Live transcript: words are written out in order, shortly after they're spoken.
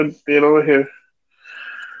being on here.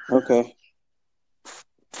 Okay.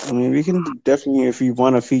 I mean, we can definitely, if you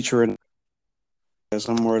want to feature it, yes,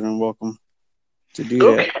 I'm more than welcome to do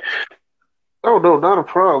that. Okay. Oh no, not a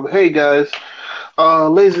problem. Hey guys,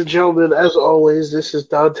 ladies and gentlemen, as always, this is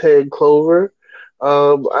Dante and Clover.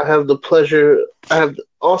 I have the pleasure. I have the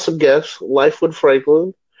awesome guest, Life with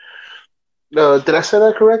Franklin. Did I say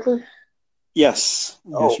that correctly? Yes.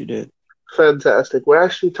 Yes, Oh, you did. fantastic. We're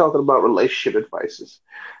actually talking about relationship advices.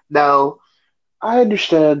 Now, I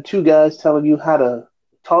understand two guys telling you how to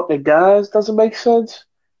talk to guys doesn't make sense.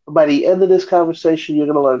 But by the end of this conversation, you're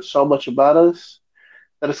going to learn so much about us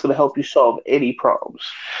that it's going to help you solve any problems.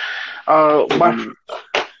 My Pretty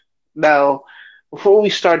Now, before we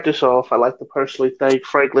start this off, I'd like to personally thank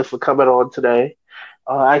Franklin for coming on today,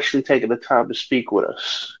 actually taking the time to speak with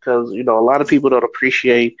us. Because, a lot of people don't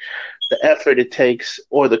appreciate the effort it takes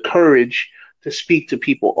or the courage to speak to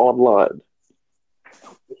people online.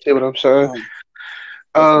 You see what I'm saying?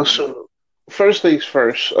 much. Uh, Definitely. so, first things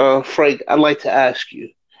first, Frank, I'd like to ask you.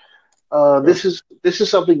 Sure. This is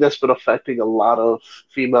something that's been affecting a lot of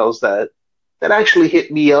females that actually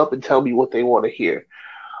hit me up and tell me what they want to hear.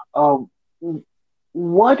 Um,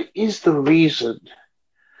 what is the reason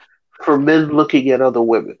for men looking at other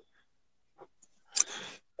women?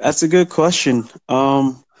 That's a good question.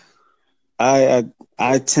 I, I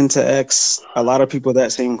I tend to ask a lot of people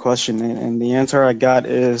that same question, and the answer I got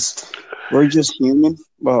is we're just human.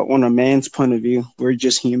 But on a man's point of view, we're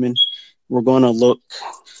just human. We're going to look,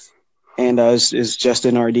 and it's just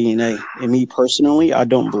in our DNA. And me personally, I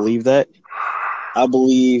don't believe that. I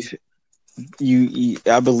believe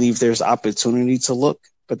I believe there's opportunity to look,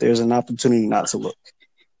 but there's an opportunity not to look.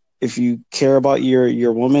 If you care about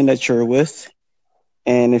your woman that you're with,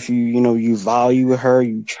 and if you value her,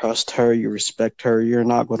 you trust her, you respect her, you're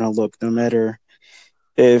not going to look, no matter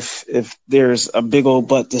if there's a big old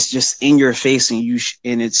butt that's just in your face and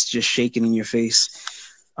and it's just shaking in your face.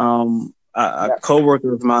 A Yeah.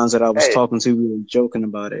 coworker of mine that I was Hey, talking to, we were joking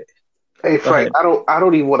about it. hey, Go Frank. ahead. I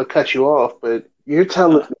don't even want to cut you off, but you're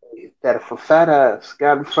telling Uh, me that if a fat ass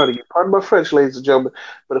got in front of you, pardon my French, ladies and gentlemen,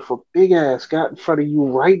 but if a big ass got in front of you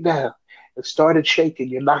right now and started shaking,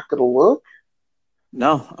 you're not gonna look?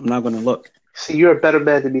 no, I'm not going to look. See, you're a better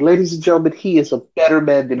man than me, ladies and gentlemen. He is a better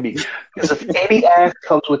man than me because if any ass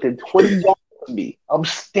comes within 20 yards of me, I'm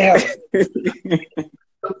staring.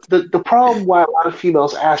 The problem why a lot of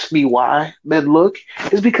females ask me why men look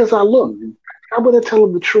is because I look. Mhm. I'm gonna tell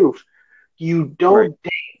them the truth. You Right. don't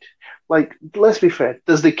like. Let's be fair.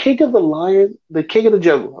 Does the king of the lion, the king of the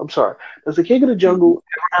jungle? I'm sorry. Does the king of the Mhm. jungle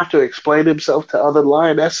ever have to explain himself to other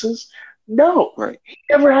lionesses? No, Right. he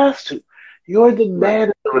never has to. You're the Right. man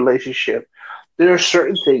of the relationship. There are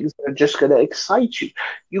certain things that are just gonna excite you.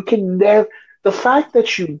 You can never. The fact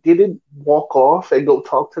that you didn't walk off and go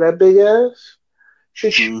talk to that big ass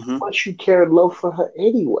should show Hmm. how much you care and love for her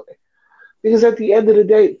anyway. Because at the end of the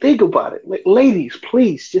day, think about it. Like, ladies,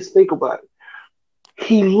 please just think about it.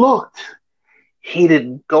 He looked. He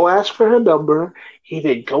didn't go ask for her number. He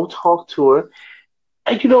didn't go talk to her.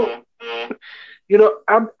 And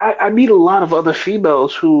I meet a lot of other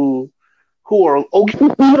females who are okay,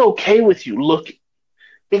 even okay with you looking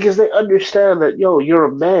because they understand that you're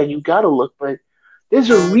a man, you gotta look, but there's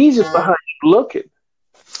a reason behind you looking.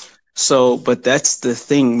 So, but that's the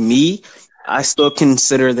thing. Me, I still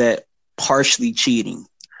consider that partially cheating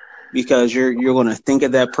because you're going to think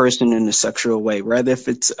of that person in a sexual way. Rather if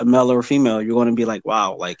it's a male or a female, you're going to be like,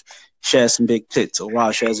 wow, like she has some big tits, or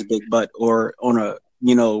wow, she has a big butt, or on a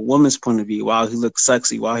woman's point of view, wow, he looks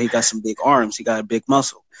sexy, wow, he got some big arms, he got a big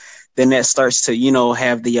muscle. Then that starts to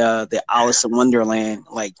have the Alice in Wonderland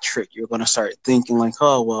like trick. You're going to start thinking like,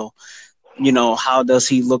 oh well, how does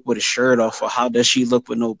he look with a shirt off, or how does she look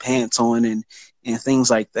with no pants on, and things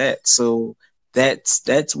like that. So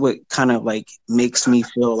that's what kind of like makes me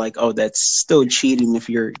feel like, oh, that's still cheating if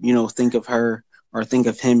you're think of her or think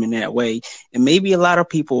of him in that way. And maybe a lot of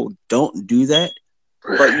people don't do that,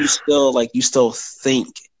 but you still think,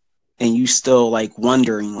 and you still like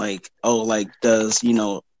wondering like, oh, like does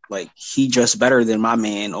like he just better than my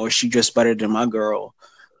man, or she just better than my girl,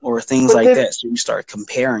 or things But like then, that. So you start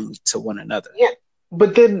comparing to one another. yeah,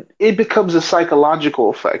 but then it becomes a psychological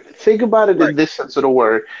effect. Think about it in Right. this sense of the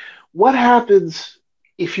word. What happens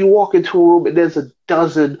if you walk into a room and there's a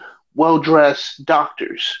dozen well-dressed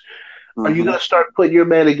doctors? Are you Mm-hmm. going to start putting your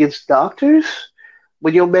man against doctors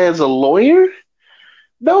when your man's a lawyer?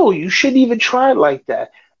 No, you shouldn't even try it like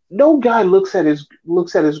that. No guy looks at his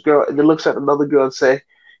girl and then looks at another girl and say,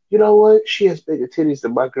 "You know what? She has bigger titties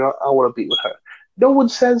than my girl. I want to be with her." No one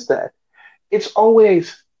says that. It's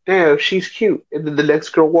always, "Damn, she's cute," and then the next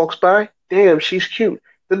girl walks by, "Damn, she's cute."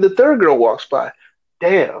 Then the third girl walks by.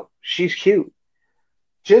 Damn, she's cute.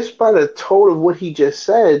 Just by the tone of what he just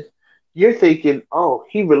said, you're thinking, oh,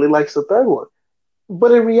 he really likes the third one.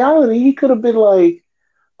 But in reality, he could have been like,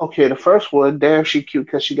 okay, the first one, damn, she cute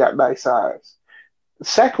because she got nice eyes. The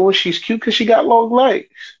second one, she's cute because she got long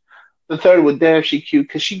legs. The third one, damn, she cute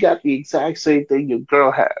because she got the exact same thing your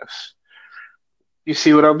girl has. You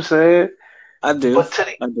see what I'm saying? I do. But to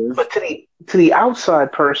the I do. but to the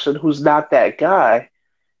outside person who's not that guy,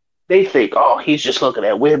 they think, oh, he's just looking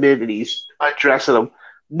at women and he's undressing them.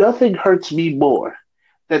 Nothing hurts me more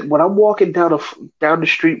than when I'm walking down the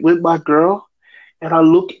street with my girl and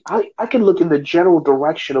I can look in the general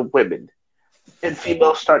direction of women and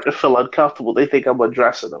females start to feel uncomfortable. They think I'm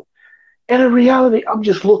undressing them. And in reality, I'm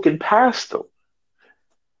just looking past them.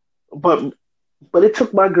 But but it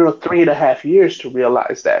took my girl 3.5 years to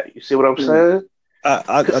realize that. You see what I'm Mm. saying?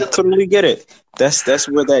 I totally get it. That's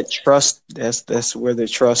where that trust. That's where the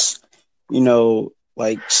trust,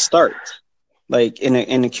 like starts. Like in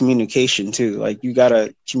a communication too. Like you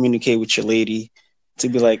gotta communicate with your lady to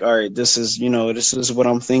be like, all right, this is what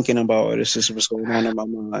I'm thinking about. Or this is what's going on in my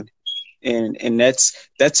mind. And that's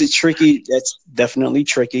definitely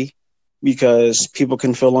tricky because people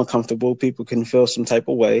can feel uncomfortable. People can feel some type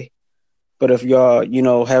of way. But if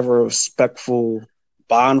y'all, have a respectful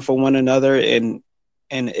bond for one another and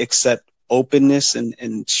accept openness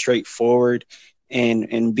and straightforward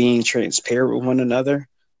and being transparent with one another,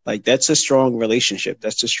 like that's a strong relationship.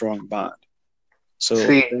 That's a strong bond. So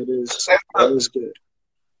See, that is good.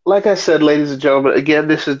 like I said, ladies and gentlemen, again,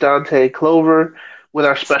 this is Dante Clover with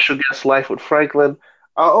our special guest, Life with Franklin.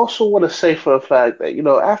 I also want to say for a fact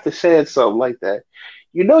that, after saying something like that,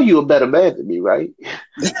 you're a better man than me, right?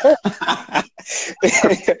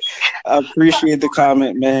 I appreciate the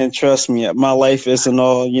comment, man. Trust me, my life isn't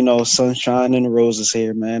all, sunshine and roses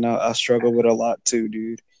here, man. I struggle with a lot too,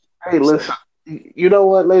 dude. Hey, So, listen, you know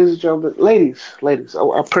what, ladies and gentlemen, ladies,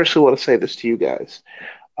 I personally want to say this to you guys.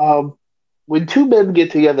 Um, when two men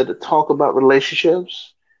get together to talk about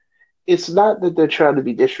relationships, it's not that they're trying to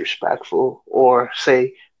be disrespectful or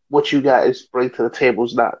say what you guys bring to the table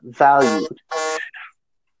is not valued.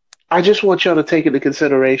 I just want y'all to take into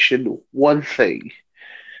consideration one thing.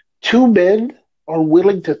 Two men are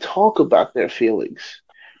willing to talk about their feelings.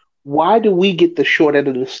 Why do we get the short end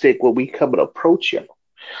of the stick when we come and approach y'all?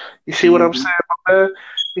 You see what I'm hmm saying, my man?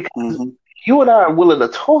 Because hmm you and I are willing to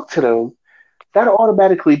talk to them, that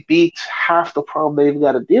automatically beats half the problem they've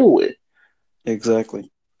got to deal with. exactly.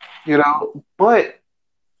 But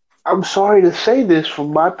I'm sorry to say this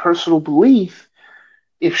from my personal belief.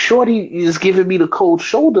 If Shorty is giving me the cold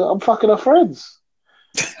shoulder, I'm fucking her friends.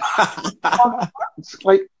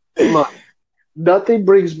 Like, look, nothing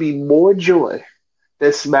brings me more joy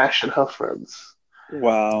than smashing her friends.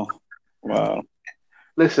 Wow. Wow.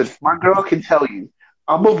 Listen, my girl can tell you,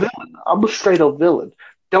 I'm a villain. I'm a straight up villain.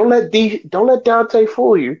 Don't let Dante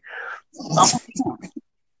fool you. I'm a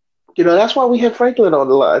villain. That's why we have Franklin on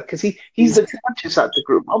the line because he's the conscious out the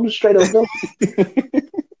group. I'm a straight up villain.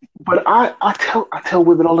 But I tell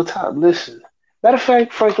women all the time, listen. Matter of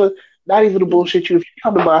fact, Franklin, not even to bullshit you. If you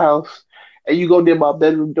come to my house and you go near my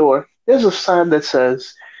bedroom door, there's a sign that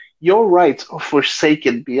says, "Your rights are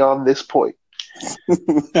forsaken beyond this point."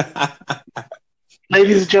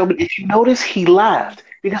 Ladies and gentlemen, if you notice, he laughed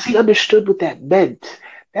because he understood what that meant.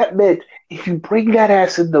 That meant if you bring that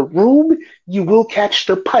ass in the room, you will catch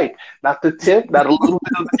the pipe, not the tip, not a little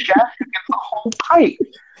bit of the shaft. You get the whole pipe.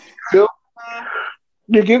 You know?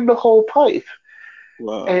 You're getting the whole pipe.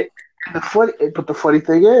 Wow. But the funny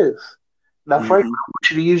thing is, now, Frank, hmm I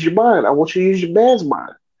want you to use your mind. I want you to use your man's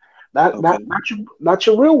mind, not Okay. not not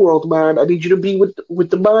your real world mind. I need you to be with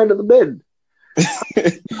the mind of the men.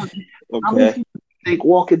 How many Okay. people do you think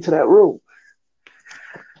walk into that room?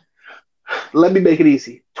 Let me make it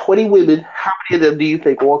easy. 20 women. How many of them do you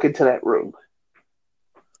think walk into that room?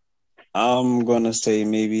 I'm gonna say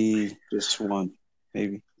maybe just one.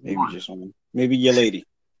 Maybe One. just one. Maybe your lady.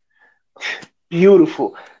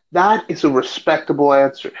 Beautiful. That is a respectable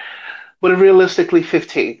answer. But realistically,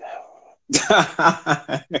 15.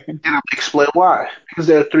 And I'll explain why. Because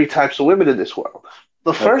there are three types of women in this world.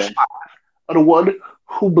 The Okay. first are the one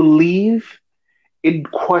who believe in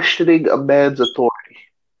questioning a man's authority.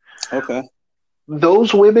 Okay.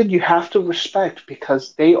 Those women you have to respect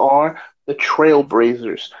because they are the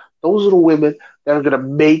trailblazers. Those are the women that are going to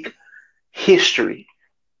make history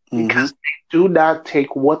hmm because they do not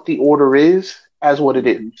take what the order is as what it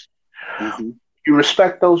is. hmm hmm You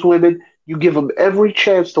respect those women, you give them every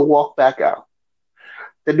chance to walk back out.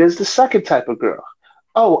 Then there's the second type of girl.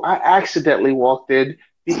 Oh, I accidentally walked in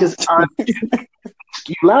because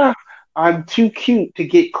you laugh. I'm too cute to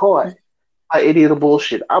get caught by any of the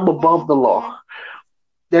bullshit. I'm above the law.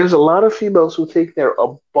 There's a lot of females who think they're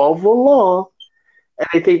above the law and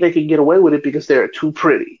they think they can get away with it because they're too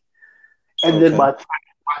pretty. And then Okay. my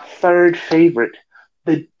third favorite,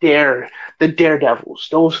 the dare, the daredevils,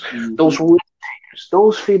 those Hmm. risk takers,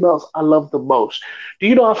 those females I love the most. Do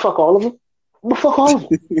you know I fuck all of them? I'm gonna fuck all of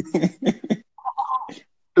them.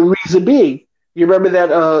 The reason being, you remember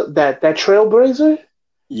that trailblazer?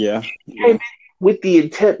 Yeah. Came Yeah. in with the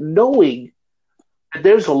intent knowing that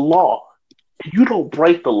there's a law. And you don't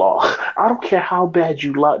break the law. I don't care how bad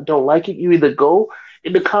you don't like it. You either go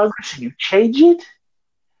into Congress and you change it,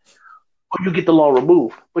 or you get the law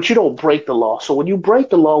removed. But you don't break the law. So when you break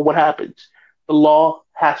the law, what happens? The law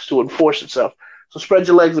has to enforce itself. So spread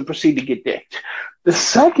your legs and proceed to get dicked. The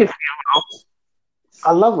second female,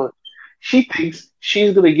 I love her. She thinks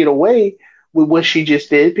she's gonna get away with what she just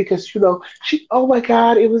did because she. Oh my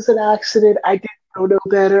God, it was an accident. I didn't know no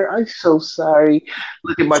better. I'm so sorry.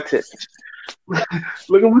 Look at my tits.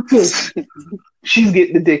 Look at my tits. She's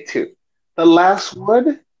getting the dick too. The last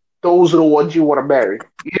one, those are the ones you want to marry.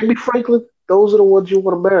 You hear me, Franklin? Those are the ones you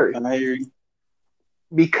want to marry I hear you.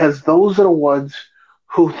 because those are the ones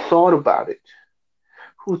who thought about it,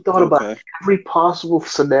 who thought about Okay. every possible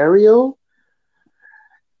scenario,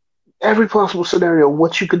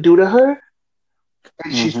 what you could do to her,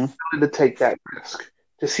 and she's Hmm. willing to take that risk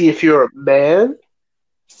to see if you're a man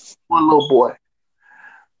or a little boy.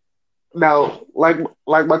 Now, like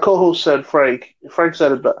my co-host said, Frank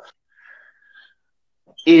said it best.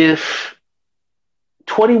 If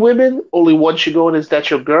 20 women, only one should go, and is that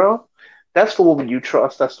your girl? That's the woman you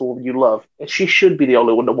trust. That's the woman you love. And she should be the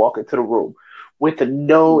only one to walk into the room with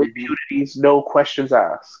no Hmm. impunities, no questions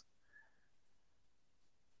asked.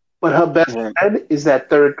 But her best Right. friend is that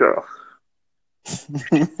third girl.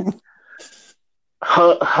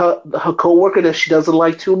 Her coworker that she doesn't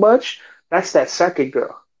like too much, that's that second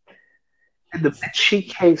girl. And the bitch she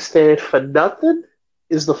can't stand for nothing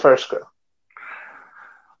is the first girl.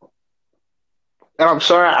 And I'm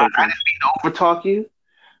sorry, I Okay. didn't mean to overtalk you,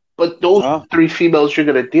 but those Ah, three females you're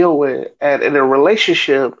gonna deal with, and in a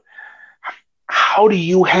relationship, how do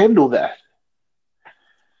you handle that?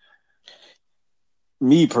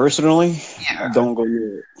 me personally, Yeah. don't go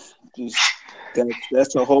near it. Just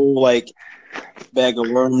that's a whole like bag of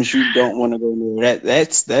worms you don't want to go near.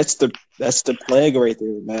 That's the plague right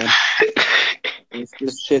there, man. It's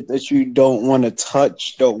the shit that you don't want to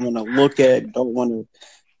touch, don't want to look at, don't want to.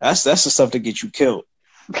 That's the stuff that gets you killed.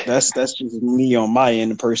 That's just me on my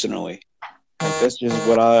end personally. Like that's just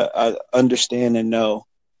what I understand and know.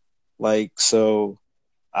 Like so,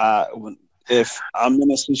 if I'm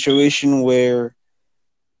in a situation where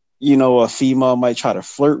a female might try to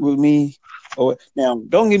flirt with me, or now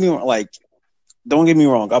don't get me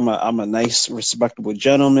wrong, I'm a nice, respectable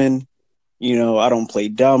gentleman. I don't play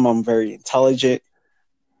dumb. I'm very intelligent.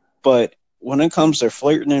 But when it comes to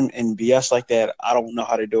flirting and BS like that, I don't know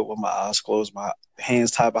how to do it with my eyes closed, my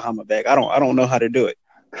hands tied behind my back. I don't know how to do it.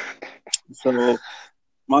 So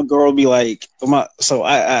my girl be like,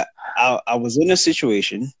 I was in a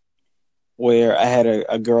situation where I had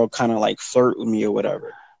a girl kind of like flirt with me or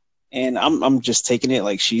whatever, and I'm just taking it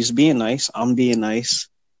like she's being nice, I'm being nice,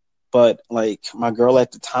 but like my girl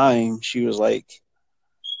at the time, she was like,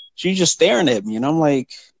 she just staring at me, and I'm like,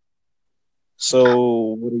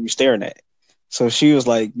 so what are you staring at? So she was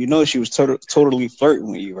like, she was totally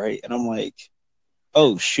flirting with you, right? And I'm like,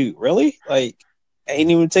 oh shoot, really? Like, I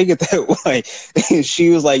ain't even take it that way. And she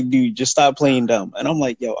was like, dude, just stop playing dumb. And I'm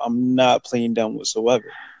like, yo, I'm not playing dumb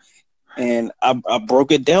whatsoever. And I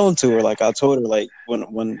broke it down to her. Like I told her, like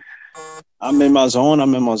when I'm in my zone,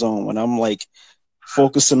 I'm in my zone. When I'm like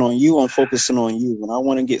focusing on you, I'm focusing on you. When I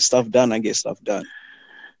want to get stuff done, I get stuff done.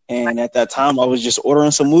 And at that time, I was just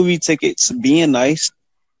ordering some movie tickets, being nice,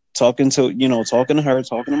 talking to her, talking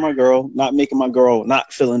to my girl, not making my girl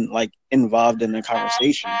not feeling like involved in the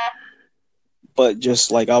conversation, but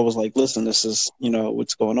just like I was like, listen, this is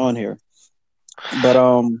what's going on here. But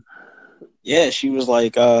yeah, she was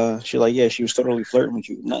totally flirting with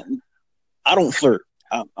you. I don't flirt.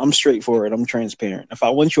 I'm straightforward. I'm transparent. If I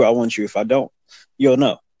want you, I want you. If I don't, you'll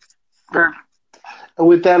know. And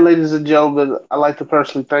with that, ladies and gentlemen, I'd like to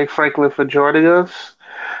personally thank Franklin for joining us.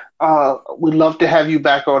 We'd love to have you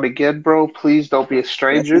back on again, bro. Please don't be a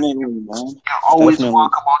stranger. Definitely, man. You're always Definitely.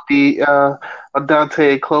 welcome on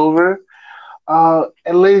Dante and Clover.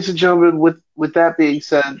 And ladies and gentlemen, with that being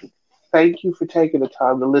said, thank you for taking the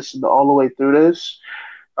time to listen all the way through this.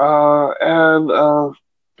 And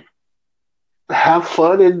have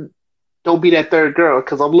fun and Don't be that third girl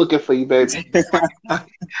because I'm looking for you, baby.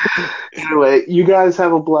 Anyway, you guys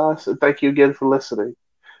have a blast, and thank you again for listening.